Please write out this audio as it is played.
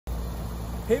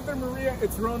Hey there Maria,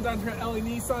 it's Ron down here at LA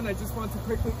Nissan. I just want to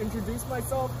quickly introduce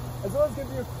myself, as well as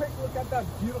give you a quick look at that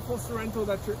beautiful Sorento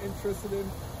that you're interested in.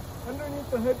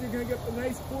 Underneath the hood, you're going to get the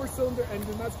nice 4-cylinder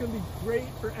engine. That's going to be great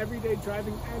for everyday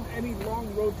driving and any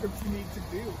long road trips you need to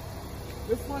do.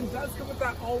 This one does come with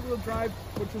that all-wheel drive,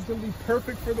 which is going to be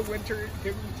perfect for the winter,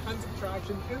 giving you tons of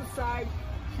traction. Inside,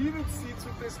 heated seats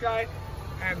with this guy,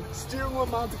 and steering wheel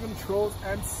mounted controls,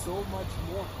 and so much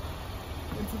more.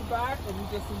 Into the back, and you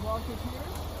just unlock it here.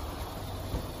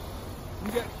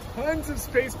 You get tons of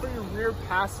space for your rear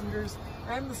passengers,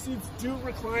 and the seats do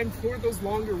recline for those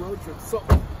longer road trips. So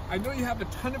I know you have a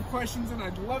ton of questions and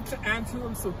I'd love to answer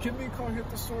them, so give me a call here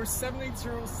at the store,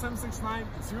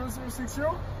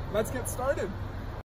 780-769-0060. Let's get started.